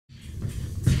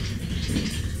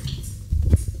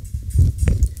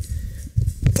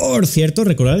Por cierto,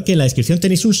 recordad que en la descripción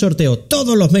tenéis un sorteo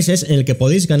todos los meses en el que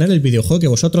podéis ganar el videojuego que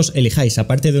vosotros elijáis,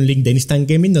 aparte de un link de Instant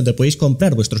Gaming donde podéis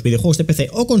comprar vuestros videojuegos de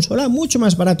PC o consola mucho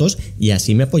más baratos y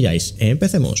así me apoyáis.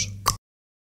 Empecemos.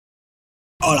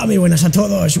 Hola, muy buenas a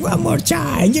todos, one more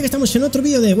time. Ya que estamos en otro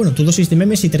vídeo de, bueno, tu dosis de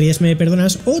memes, si te ríes me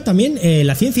perdonas, o también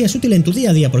la ciencia es útil en tu día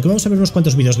a día, porque vamos a ver unos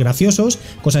cuantos vídeos graciosos,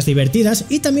 cosas divertidas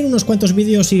y también unos cuantos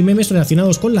vídeos y memes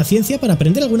relacionados con la ciencia para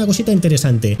aprender alguna cosita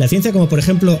interesante. La ciencia como por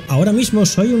ejemplo, ahora mismo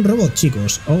soy un robot,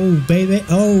 chicos. Oh baby,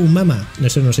 oh mama.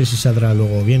 Eso no sé si saldrá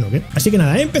luego bien o qué. Así que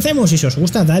nada, empecemos y si os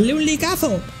gusta, dadle un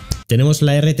likeazo. Tenemos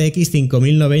la RTX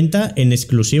 5090 en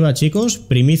exclusiva, chicos,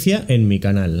 primicia en mi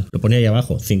canal. Lo ponía ahí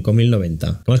abajo,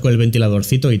 5090. Vamos con el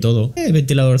ventiladorcito y todo. El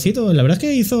ventiladorcito, la verdad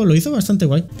es que lo hizo bastante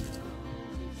guay.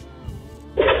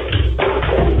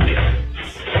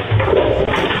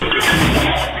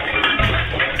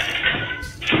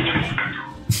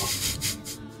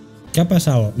 ¿Qué ha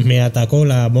pasado? Me atacó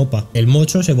la mopa. El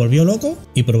mocho se volvió loco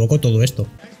y provocó todo esto.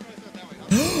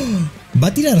 ¿Va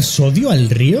a tirar sodio al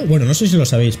río? Bueno, no sé si lo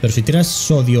sabéis, pero si tiras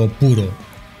sodio puro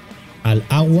al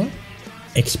agua,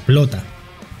 explota.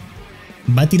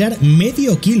 Va a tirar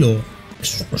medio kilo.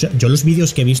 O sea, yo los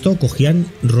vídeos que he visto cogían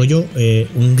rollo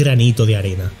un granito de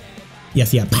arena y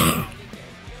hacía ¡pah!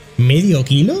 ¿Medio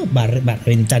kilo? ¿Va a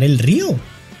reventar el río?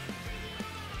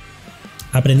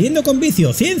 Aprendiendo con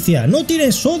Vicio, ciencia, no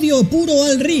tires sodio puro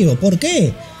al río. ¿Por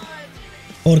qué?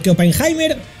 Porque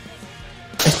Oppenheimer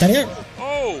estaría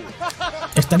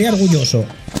orgulloso.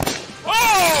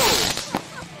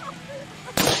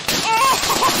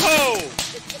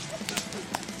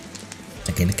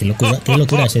 ¿Qué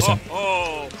locura es esa?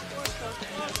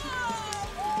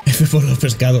 F por los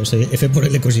pescados, F por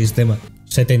el ecosistema.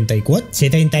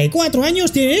 ¿74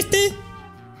 años tiene este?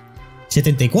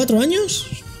 ¿74 años?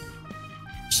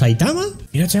 ¿Saitama?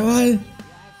 Mira, chaval.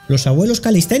 Los abuelos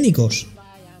calisténicos.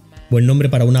 Buen nombre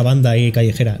para una banda ahí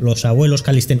callejera. Los abuelos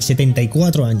calisténicos.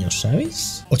 74 años,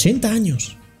 ¿sabes? 80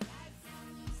 años.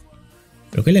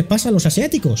 ¿Pero qué les pasa a los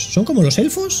asiáticos? ¿Son como los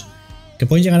elfos? ¿Que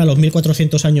pueden llegar a los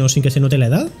 1400 años sin que se note la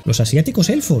edad? Los asiáticos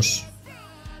elfos.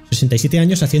 67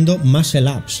 años haciendo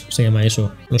muscle ups, se llama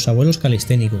eso. Los abuelos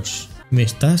calisténicos. Me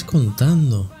estás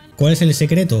contando. ¿Cuál es el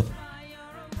secreto?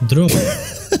 Drop.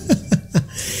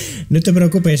 No te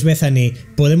preocupes, Bethany.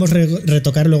 Podemos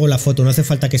retocar luego la foto. No hace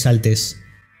falta que saltes.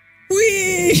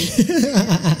 ¡Uy!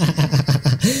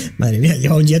 Madre mía,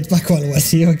 ¿lleva un jetpack o algo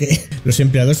así o qué? Los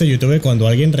empleados de YouTube cuando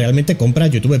alguien realmente compra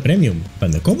YouTube Premium.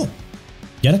 ¿Cómo?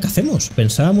 ¿Y ahora qué hacemos?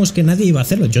 Pensábamos que nadie iba a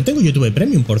hacerlo. Yo tengo YouTube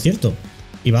Premium, por cierto.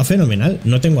 Y va fenomenal.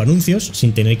 No tengo anuncios,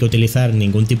 sin tener que utilizar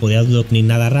ningún tipo de adblock ni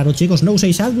nada raro, chicos. ¿No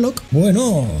uséis adblock?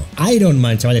 Bueno, Iron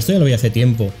Man, chaval. Esto ya lo vi hace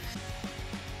tiempo.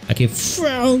 Aquí.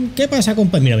 ¿Qué pasa,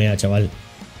 compa? Mira, chaval.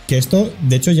 Que esto,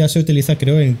 de hecho, ya se utiliza,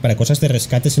 creo, para cosas de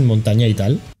rescates en montaña y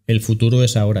tal. El futuro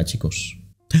es ahora, chicos.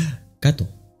 Cato.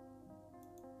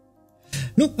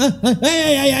 ¡No!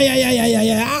 ¡Ay!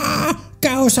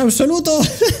 ¡Caos absoluto!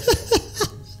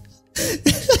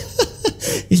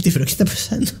 El tío, ¿pero qué está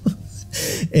pasando?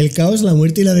 El caos, la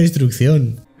muerte y la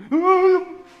destrucción.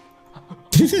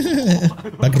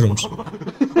 Backrooms.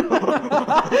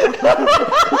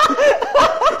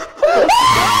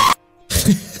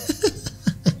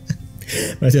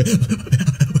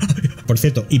 Por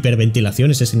cierto, hiperventilación,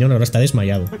 ese señor ahora está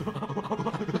desmayado.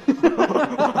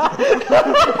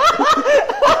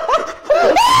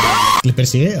 Le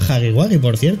persigue Huggy Wuggy,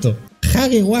 por cierto.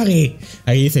 Huggy Wuggy.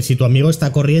 Ahí dice, si tu amigo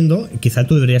está corriendo, quizá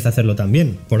tú deberías hacerlo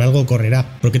también. Por algo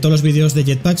correrá. Porque todos los vídeos de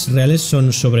jetpacks reales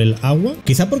son sobre el agua.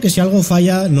 Quizá porque si algo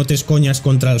falla no te escoñas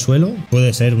contra el suelo.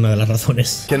 Puede ser una de las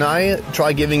razones. Can I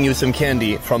try giving you some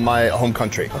candy from my home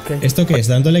country? Okay. ¿Esto qué es?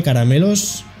 Dándole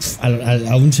caramelos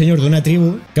a un señor de una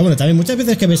tribu. Que bueno, también muchas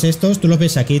veces que ves estos, tú los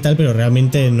ves aquí y tal, pero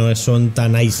realmente no son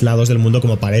tan aislados del mundo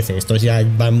como parece. Estos ya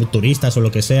van turistas o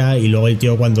lo que sea, y luego el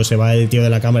tío, cuando se va el tío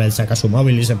de la cámara, él saca su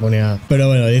móvil y se pone a... Pero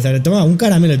bueno, dice, toma un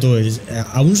caramelo tú.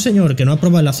 A un señor que no ha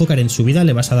probado el azúcar en su vida,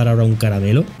 ¿le vas a dar ahora un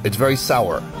caramelo? It's very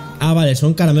sour. Ah, vale,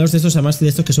 son caramelos de estos, además de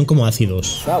estos que son como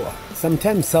ácidos. Sour.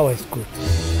 Sometimes sour is good.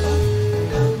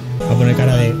 Va a poner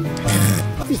cara de...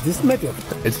 Is this metal?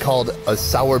 It's called a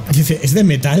sour. Dice, ¿es de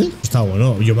metal? Está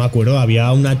bueno, yo me acuerdo,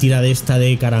 había una tira de esta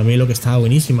de caramelo que estaba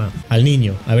buenísima. Al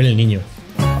niño, a ver el niño.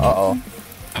 Uh-oh.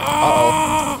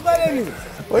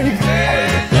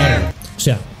 Claro, o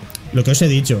sea, lo que os he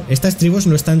dicho, estas tribus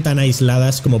no están tan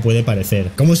aisladas como puede parecer.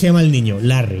 ¿Cómo se llama el niño?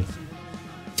 Larry.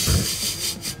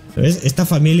 ¿Ves? Esta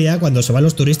familia, cuando se van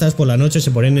los turistas por la noche,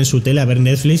 se ponen en su tele a ver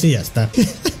Netflix y ya está.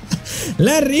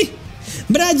 Larry,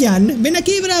 Brian, ven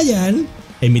aquí, Brian.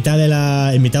 en mitad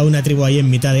de una tribu ahí en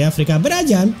mitad de África.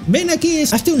 Brian, ven aquí,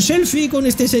 hazte un selfie con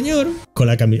este señor. Con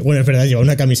la camiseta. Bueno, es verdad, lleva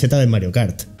una camiseta de Mario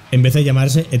Kart. En vez de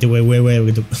llamarse...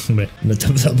 Hombre, no,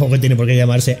 tampoco tiene por qué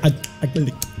llamarse...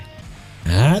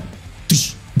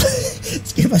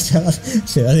 Es que pasaba,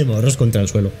 se da de morros contra el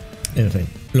suelo. En fin,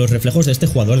 los reflejos de este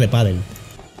jugador de pádel.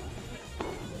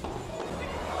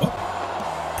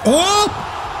 ¡Oh!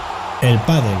 El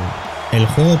pádel. El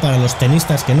juego para los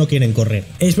tenistas que no quieren correr.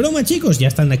 Es broma, chicos, ya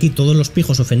están aquí todos los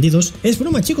pijos ofendidos. Es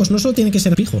broma, chicos, no solo tienen que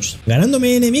ser pijos.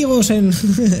 Ganándome enemigos en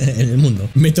el mundo.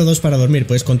 Métodos para dormir.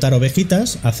 Puedes contar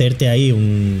ovejitas, hacerte ahí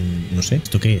un... no sé,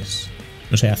 ¿esto qué es?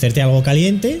 No sé, hacerte algo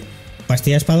caliente,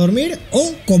 pastillas para dormir,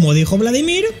 o, como dijo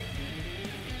Vladimir,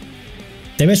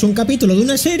 te ves un capítulo de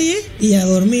una serie y a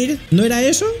dormir. ¿No era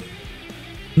eso?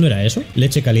 No era eso.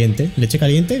 Leche caliente. Leche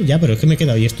caliente, ya, pero es que me he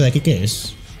quedado. ¿Y esto de aquí qué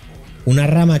es? ¿Una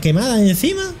rama quemada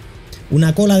encima?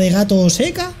 ¿Una cola de gato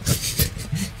seca?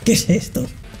 ¿Qué es esto?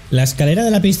 ¿La escalera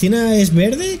de la piscina es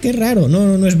verde? Qué raro.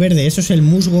 No, no es verde. Eso es el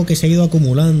musgo que se ha ido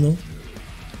acumulando.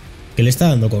 ¿Qué le está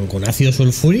dando? ¿Con ácido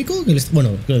sulfúrico?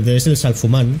 Bueno, es el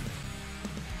salfumán.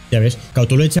 Ya ves. Claro,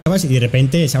 tú lo echabas y de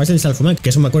repente echabas el salfumán, que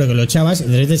eso me acuerdo que lo echabas, y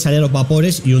de repente salían los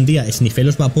vapores y un día esnifé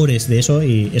los vapores de eso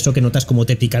y eso que notas como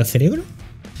te pica el cerebro.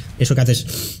 Eso que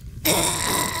haces...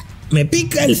 Me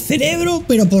pica el cerebro,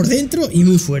 pero por dentro y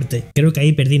muy fuerte. Creo que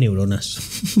ahí perdí neuronas.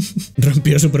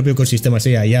 Rompió su propio ecosistema.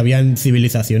 Sí, ahí habían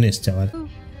civilizaciones, chaval.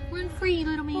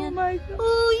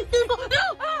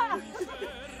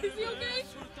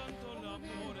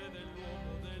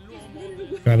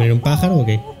 ¿Va a venir un pájaro o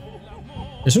qué?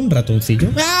 ¿Es un ratoncillo?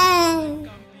 ¡Ah!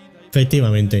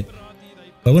 Efectivamente.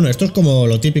 Pues bueno, esto es como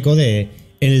lo típico de...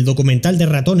 En el documental de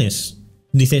ratones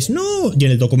dices, no, y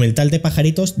en el documental de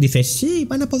pajaritos dices, sí,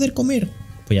 van a poder comer.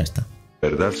 Pues ya está.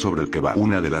 Verdad sobre el kebab.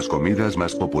 Una de las comidas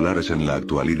más populares en la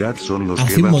actualidad son los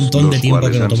Hace kebabs, un montón de los tiempo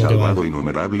cuales que no han tomo salvado kebab.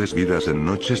 innumerables vidas en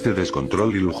noches de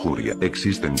descontrol y lujuria.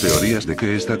 Existen teorías de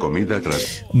que esta comida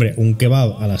Hombre, un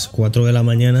kebab a las 4 de la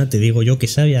mañana te digo yo que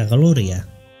sabe a gloria.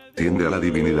 tiende a la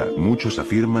divinidad. Muchos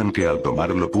afirman que al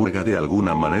tomarlo purga de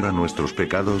alguna manera nuestros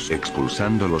pecados,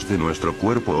 expulsándolos de nuestro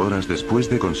cuerpo horas después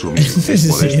de consumir. Es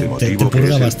por Sí, este te motivo que purga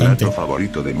es el bastante. plato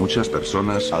favorito de muchas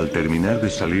personas al terminar de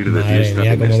salir de Madre fiesta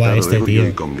mía, en cómo va estado este ebrio tío.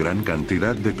 y con gran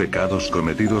cantidad de pecados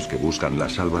cometidos que buscan la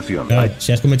salvación. Claro,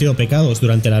 si has cometido pecados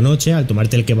durante la noche, al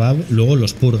tomarte el kebab, luego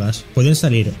los purgas. Pueden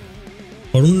salir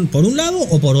por un lado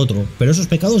o por otro, pero esos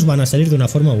pecados van a salir de una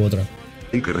forma u otra.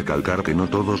 Hay que recalcar que no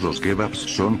todos los kebabs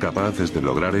son capaces de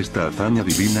lograr esta hazaña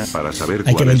divina. Para saber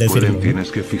Hay que cuáles bendecirlo, pueden, ¿no?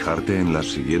 tienes que fijarte en las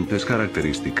siguientes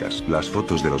características. Las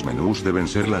fotos de los menús deben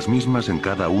ser las mismas en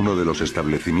cada uno de los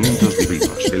establecimientos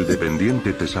divinos. El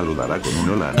dependiente te saludará con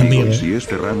un hola amigo, y si es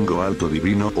de rango alto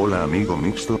divino, hola amigo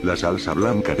mixto. La salsa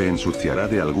blanca te ensuciará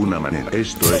de alguna manera.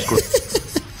 Esto es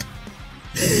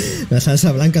La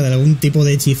salsa blanca de algún tipo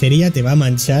de hechicería te va a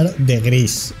manchar de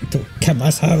gris. ¿Qué ha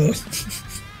pasado?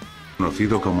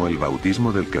 conocido como el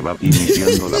bautismo del kebab,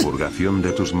 iniciando la purgación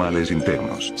de tus males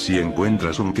internos. Si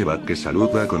encuentras un kebab que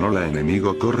saluda con hola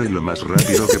enemigo, corre lo más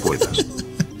rápido que puedas.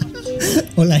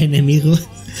 Hola enemigo.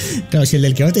 Claro, si el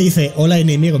del kebab te dice hola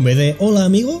enemigo en vez de hola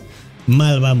amigo,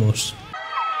 mal vamos.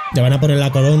 Te van a poner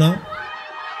la corona.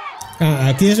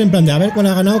 Aquí es en plan de a ver cuál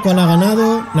ha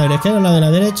ganado, la de la izquierda, la de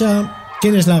la derecha.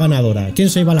 ¿Quién es la ganadora?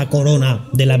 ¿Quién se lleva la corona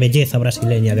de la belleza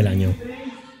brasileña del año?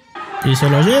 Y se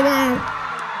lo lleva...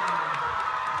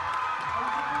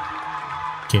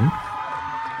 ¿Quién? No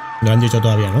lo han dicho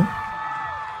todavía, ¿no?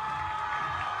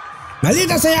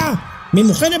 ¡Maldita sea! ¡Mi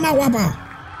mujer es más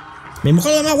guapa! ¡Mi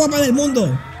mujer es la más guapa del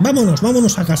mundo!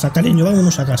 Vámonos a casa, cariño,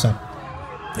 vámonos a casa.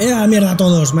 ¡La mierda a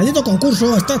todos! ¡Maldito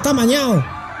concurso! ¡Está mañado!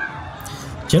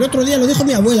 Si el otro día lo dijo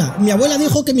mi abuela. Mi abuela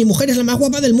dijo que mi mujer es la más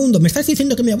guapa del mundo. ¿Me estás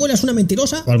diciendo que mi abuela es una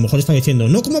mentirosa? O a lo mejor está diciendo,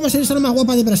 no, ¿cómo va a ser esa la más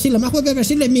guapa de Brasil? La más guapa de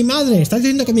Brasil es mi madre. ¿Estás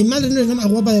diciendo que mi madre no es la más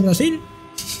guapa de Brasil?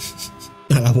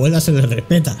 A la abuela se le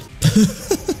respeta.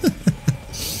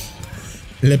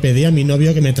 Le pedí a mi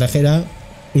novio que me trajera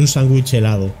un sándwich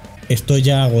helado. Estoy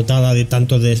ya agotada de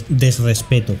tanto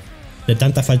desrespeto. De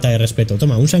tanta falta de respeto.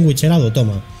 Toma, un sándwich helado,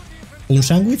 toma. Un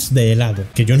sándwich de helado.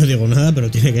 Que yo no digo nada,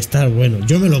 pero tiene que estar bueno.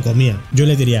 Yo me lo comía. Yo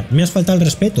le diría, me has faltado el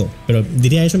respeto. Pero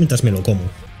diría eso mientras me lo como.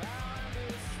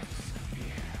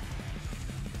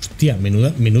 Hostia,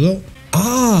 menudo...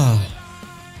 ¡Ah!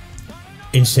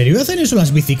 ¿En serio hacen eso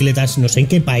las bicicletas? No sé en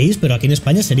qué país, pero aquí en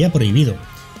España sería prohibido.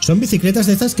 Son bicicletas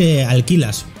de estas que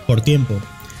alquilas por tiempo.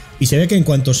 Y se ve que en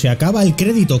cuanto se acaba el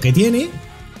crédito que tiene,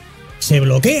 se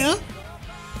bloquea.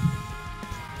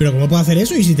 ¿Pero cómo puedo hacer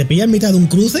eso? ¿Y si te pilla en mitad de un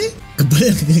cruce?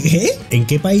 ¿Qué? ¿En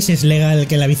qué país es legal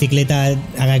que la bicicleta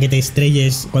haga que te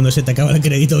estrelles cuando se te acaba el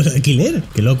crédito del alquiler?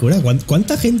 ¡Qué locura!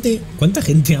 ¿Cuánta gente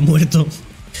ha muerto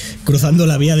cruzando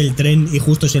la vía del tren y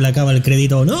justo se le acaba el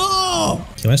crédito? ¡No!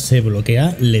 Además se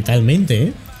bloquea letalmente,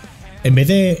 ¿eh? En vez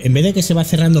de que se va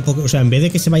cerrando, o sea, en vez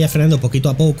de que se vaya frenando poquito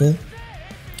a poco,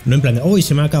 no en plan de, uy,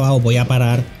 se me ha acabado, voy a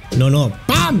parar. No,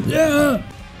 ¡pam!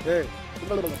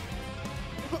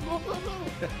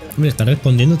 Me está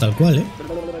respondiendo tal cual, ¿eh?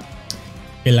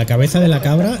 En la cabeza de la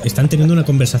cabra están teniendo una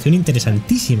conversación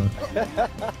interesantísima.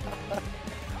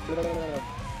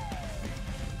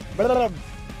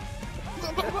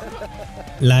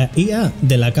 La IA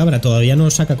de la cabra todavía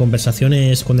no saca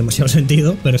conversaciones con demasiado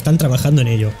sentido, pero están trabajando en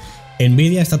ello.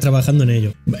 Nvidia está trabajando en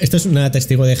ello. Esto es una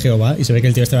testigo de Jehová y se ve que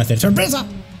el tío este va a hacer ¡sorpresa!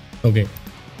 Ok.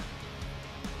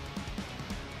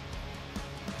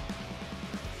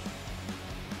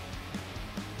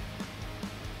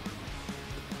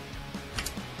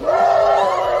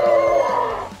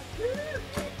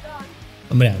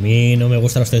 Hombre, a mí no me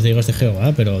gustan los testigos de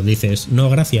Jehová, pero dices, no,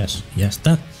 gracias, ya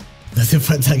está. No hace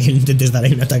falta que intentes dar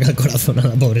ahí un ataque al corazón a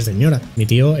la pobre señora. Mi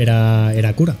tío era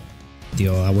cura. Mi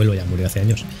tío abuelo ya murió hace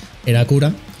años. Era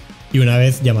cura y una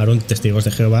vez llamaron testigos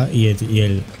de Jehová y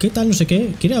él, ¿qué tal? No sé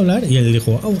qué, ¿quiere hablar? Y él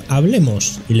dijo, oh,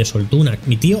 hablemos. Y le soltó una...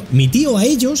 Mi tío a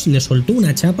ellos le soltó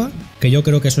una chapa que yo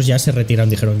creo que esos ya se retiraron.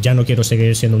 Dijeron, ya no quiero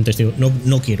seguir siendo un testigo.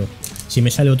 No quiero. Si me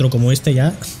sale otro como este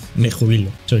ya me jubilo.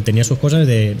 O sea, tenía sus cosas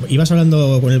de... Ibas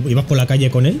hablando con él, ibas por la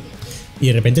calle con él y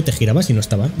de repente te girabas y no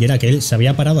estaba. Y era que él se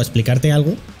había parado a explicarte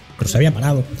algo, pero se había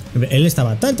parado. Él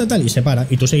estaba tal y se para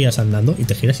y tú seguías andando y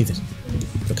te giras y dices,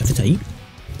 ¿pero qué haces ahí?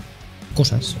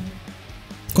 Cosas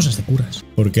de curas.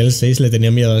 ¿Por qué el 6 le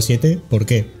tenía miedo al 7? ¿Por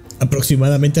qué?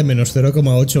 Aproximadamente menos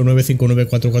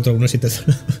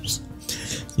 0,895944172.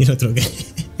 Y el otro que...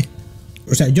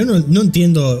 O sea, yo no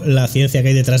entiendo la ciencia que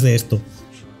hay detrás de esto.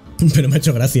 Pero me ha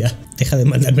hecho gracia. Deja de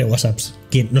mandarme WhatsApps.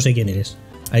 No sé quién eres.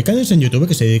 Hay canales en YouTube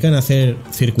que se dedican a hacer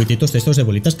circuititos de estos de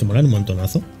bolitas que molan un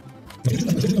montonazo.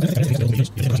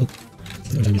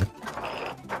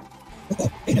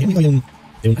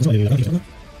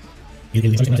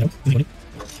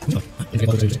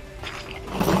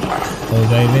 Oh,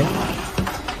 baby.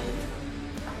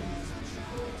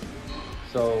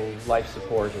 So life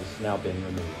support has now been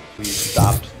removed. We've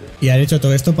stopped. Y han hecho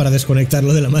todo esto para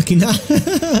desconectarlo de la máquina.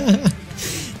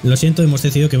 Lo siento, hemos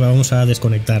decidido que vamos a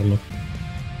desconectarlo.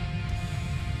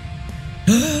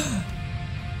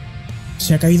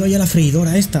 Se ha caído ya la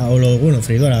freidora esta, o lo, bueno,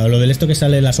 freidora, o lo del esto que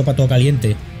sale la sopa todo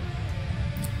caliente.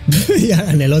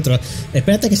 Ya en el otro.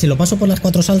 Espérate que si lo paso por las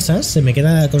 4 salsas se me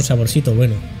queda con saborcito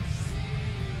bueno.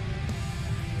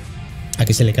 ¿A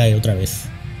que se le cae otra vez?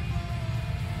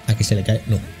 ¿A que se le cae?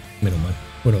 No, menos mal.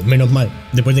 Bueno, menos mal,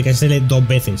 después de que se le 2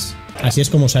 veces. Así es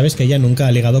como sabes que ella nunca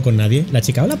ha ligado con nadie. La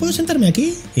chica, hola, ¿puedo sentarme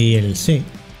aquí? Y él, sí.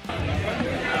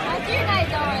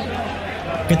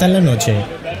 ¿Qué tal la noche?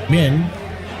 Bien.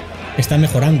 Está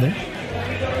mejorando.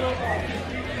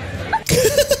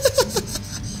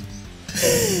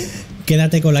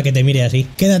 Quédate con la que te mire así.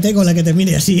 Quédate con la que te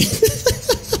mire así.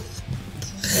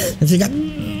 La chica...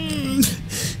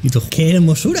 Y tú, ¡qué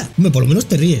hermosura! Hombre, por lo menos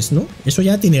te ríes, ¿no? Eso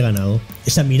ya tiene ganado.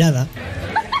 Esa mirada.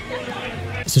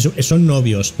 Son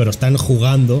novios, pero están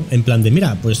jugando en plan de,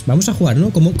 mira, pues vamos a jugar,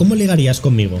 ¿no? ¿Cómo ligarías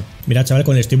conmigo? Mira, chaval,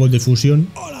 con el Stable Diffusion.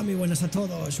 Hola, muy buenas a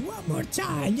todos. One more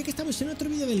time. Ya que estamos en otro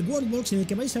vídeo del Worldbox en el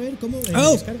que vais a ver cómo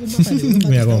descargo un mapa de un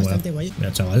mira cómo bastante guay.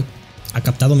 Mira, chaval, ha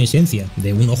captado mi esencia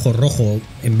de un ojo rojo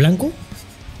en blanco.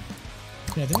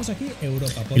 Mira, tenemos aquí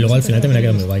Europa. Y luego al final también ha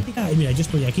quedado muy guay. Y mira, yo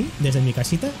estoy aquí, desde mi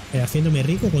casita, haciéndome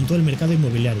rico con todo el mercado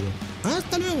inmobiliario.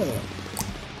 ¡Hasta luego!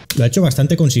 Lo ha hecho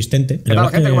bastante consistente. ¿Qué tal,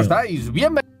 gente? ¿Cómo estáis?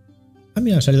 Bienvenidos. Ah,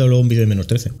 mira, ha salido luego un vídeo de menos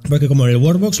 13. Porque como en el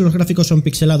Worldbox los gráficos son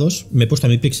pixelados, me he puesto a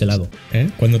mí pixelado.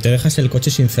 Cuando te dejas el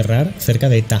coche sin cerrar cerca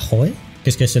de Tahoe,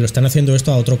 es que se lo están haciendo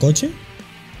esto a otro coche.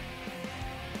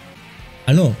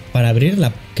 Ah, no, para abrir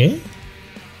la... ¿Qué?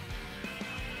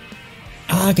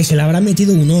 Ah, que se le habrá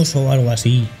metido un oso o algo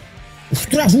así.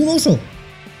 ¡Ostras, un oso!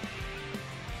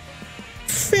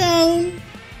 ¡Fiam!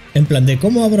 En plan de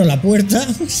cómo abro la puerta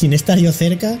sin estar yo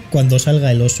cerca cuando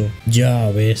salga el oso. Ya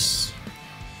ves.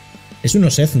 Es un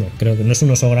osezno, creo que no es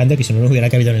un oso grande, que si no lo hubiera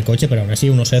cabido en el coche, pero aún así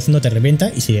un osezno te revienta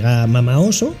y si llega mamá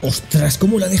oso... ¡Ostras!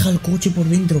 ¿Cómo la deja el coche por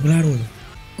dentro? Claro.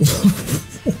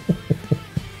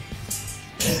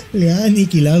 Le ha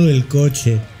aniquilado el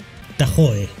coche.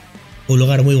 Tahoe. Un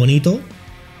lugar muy bonito,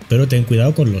 pero ten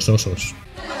cuidado con los osos.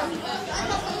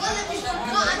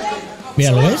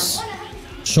 Mira, ¿lo ves?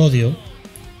 Sodio.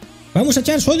 Vamos a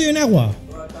echar sodio en agua.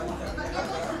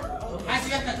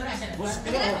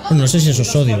 Bueno, no sé si eso es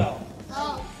sodio,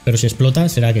 pero si explota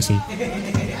será que sí.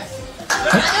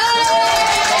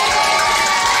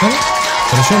 ¿Vale?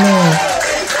 Pero eso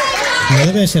no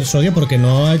debe de ser sodio porque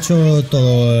no ha hecho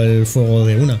todo el fuego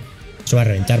de una. Eso va a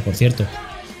reventar, por cierto.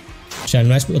 O sea,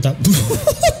 no ha explotado.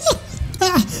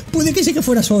 ¡Ah! Puede que sí que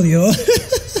fuera sodio.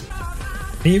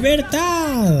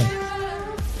 ¡Libertad!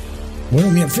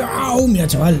 Bueno, mira, mira,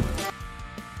 chaval.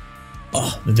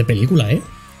 Oh, de película, ¿eh?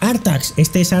 Artax.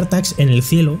 Este es Artax en el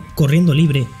cielo, corriendo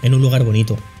libre en un lugar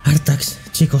bonito. Artax,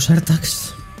 chicos,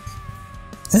 Artax.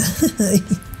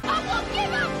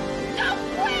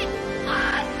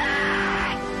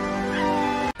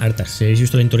 Artax, si habéis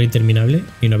visto la historia interminable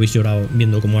y no habéis llorado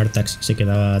viendo cómo Artax se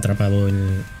quedaba atrapado en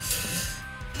el...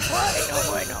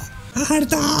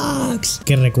 ¡Artax!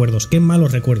 ¡Qué recuerdos! ¡Qué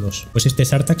malos recuerdos! Pues este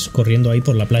es Artax corriendo ahí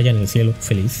por la playa en el cielo,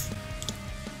 feliz.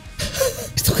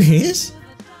 ¿Esto qué es?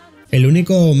 El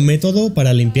único método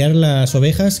para limpiar las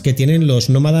ovejas que tienen los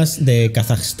nómadas de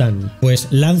Kazajstán. Pues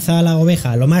lanza a la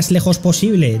oveja lo más lejos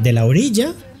posible de la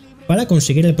orilla para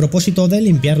conseguir el propósito de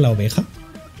limpiar la oveja.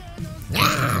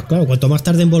 ¡Ah! Claro, cuanto más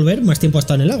tarde en volver, más tiempo ha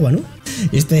estado en el agua, ¿no?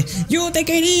 ¡Yo te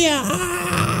quería!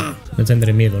 ¡Ah! No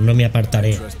tendré miedo, no me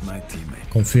apartaré.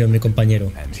 Confío en mi compañero.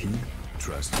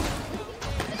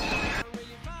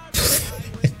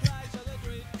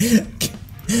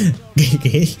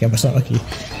 ¿Qué ha pasado aquí?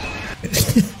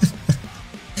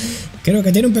 Creo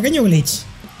que tiene un pequeño glitch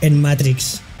en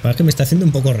Matrix. Es que me está haciendo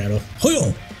un poco raro.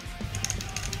 ¡Joyo!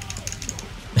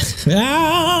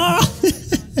 ¡Ah!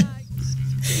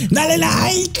 ¡Dale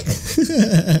like!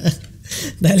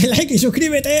 ¡Dale like y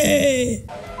suscríbete!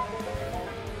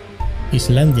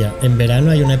 Islandia. En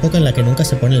verano hay una época en la que nunca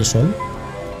se pone el sol.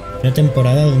 Una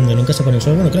temporada donde nunca se pone el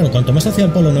sol. Bueno, claro, cuanto más hacia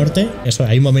el Polo Norte, eso,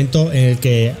 hay un momento en el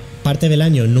que parte del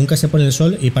año nunca se pone el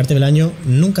sol y parte del año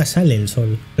nunca sale el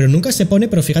sol. Pero nunca se pone,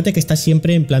 pero fíjate que está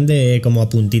siempre en plan de como a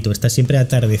puntito. Está siempre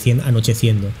atardeciendo,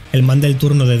 anocheciendo. El man del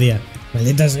turno de día.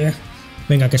 Maldita sea.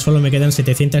 Venga, que solo me quedan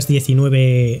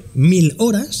 719.000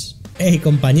 horas. Hey,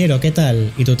 compañero, ¿qué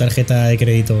tal? ¿Y tu tarjeta de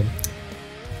crédito?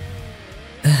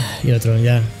 Y el otro,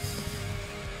 ya.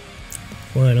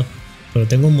 Bueno, pero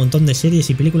tengo un montón de series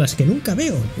y películas que nunca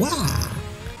veo. ¡Guau!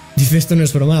 Dice, esto no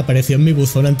es broma, apareció en mi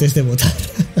buzón antes de votar.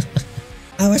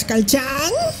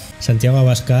 ¿Abascal-chan? Santiago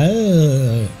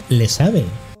Abascal le sabe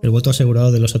el voto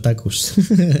asegurado de los otakus.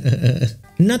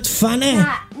 Not funny.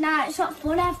 Nah, it's not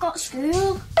funny, I've got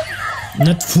school.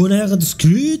 Not funny, I've got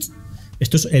school.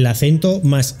 Esto es el acento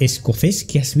más escocés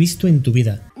que has visto en tu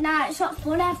vida. Nah, it's not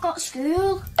funny, I've got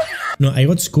school. No, I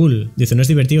got school. Dice, no es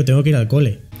divertido, tengo que ir al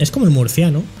cole. Es como el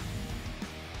murciano.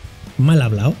 Mal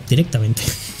hablado, directamente.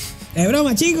 ¡Es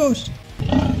broma, chicos!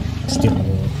 Hostia,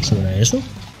 ¿cómo suena eso?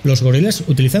 Los gorilas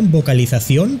utilizan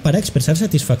vocalización para expresar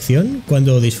satisfacción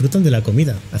cuando disfrutan de la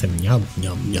comida. Hacen ñam,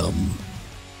 ñam, ñam.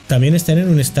 También están en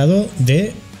un estado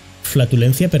de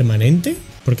flatulencia permanente,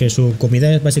 porque su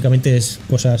comida básicamente es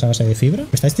cosas a base de fibra. ¿Me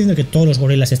estás diciendo que todos los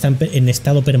gorilas están en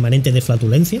estado permanente de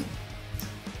flatulencia?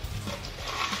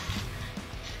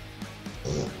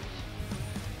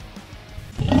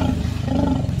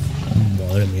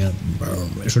 Madre mía,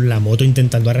 eso es la moto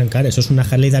intentando arrancar. Eso es una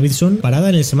Harley Davidson parada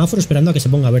en el semáforo esperando a que se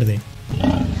ponga verde.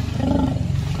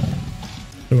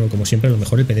 Pero bueno, como siempre, lo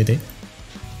mejor el pedete.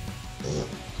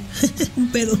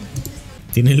 Un pedo.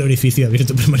 Tiene el orificio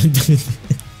abierto permanentemente.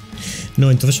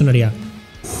 No, entonces sonaría...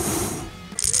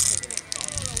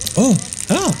 ¡Oh!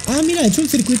 ¡Ah! Mira, he hecho un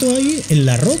circuito ahí en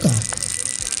la roca.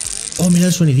 ¡Oh, mira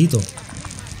el sonidito!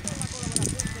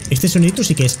 Este sonidito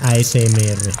sí que es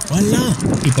ASMR. ¡Hola!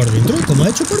 ¿Y por dentro? ¿Cómo ha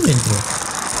hecho por dentro?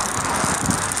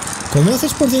 ¿Cómo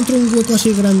haces por dentro un hueco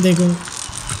así grande con...?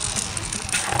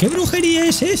 ¿Qué brujería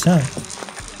es esa?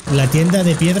 La tienda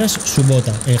de piedras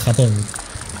Subota, en Japón.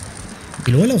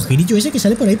 Y luego el agujerillo ese que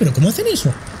sale por ahí. ¿Pero cómo hacen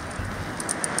eso?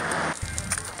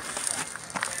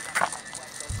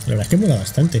 La verdad es que mola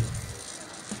bastante.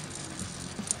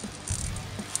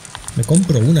 Me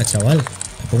compro una, chaval.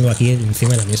 La pongo aquí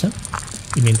encima de la mesa.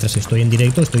 Y mientras estoy en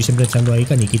directo estoy siempre echando ahí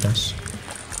caniquitas.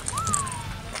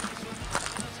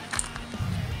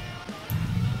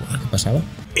 ¿Qué pasaba?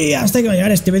 Y hasta que va a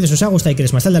llegar este vídeo. Si os ha gustado y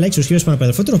queréis más, dale a like, suscribiros para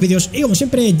ver futuros vídeos. Y como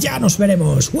siempre, ya nos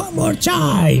veremos. One more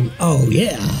time. Oh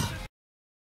yeah.